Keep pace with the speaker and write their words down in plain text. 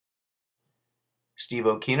Steve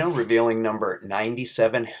Occhino, revealing number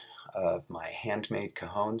 97 of my handmade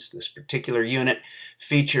cajones. This particular unit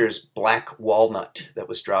features black walnut that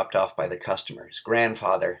was dropped off by the customer. His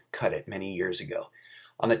grandfather cut it many years ago.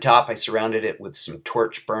 On the top, I surrounded it with some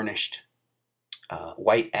torch burnished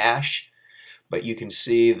white ash, but you can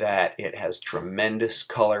see that it has tremendous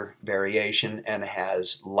color variation and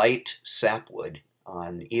has light sapwood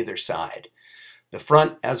on either side. The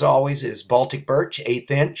front, as always, is Baltic birch,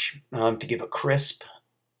 1/8 inch, to give a crisp,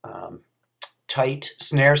 tight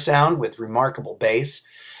snare sound with remarkable bass.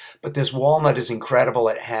 But this walnut is incredible.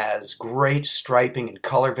 It has great striping and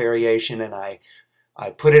color variation, and I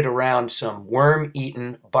put it around some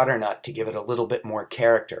worm-eaten butternut to give it a little bit more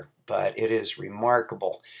character. But it is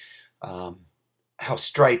remarkable how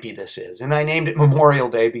stripy this is. And I named it Memorial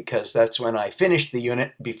Day because that's when I finished the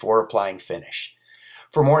unit before applying finish.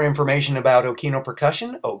 For more information about Occhino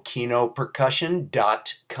Percussion,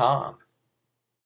 OcchinoPercussion.com.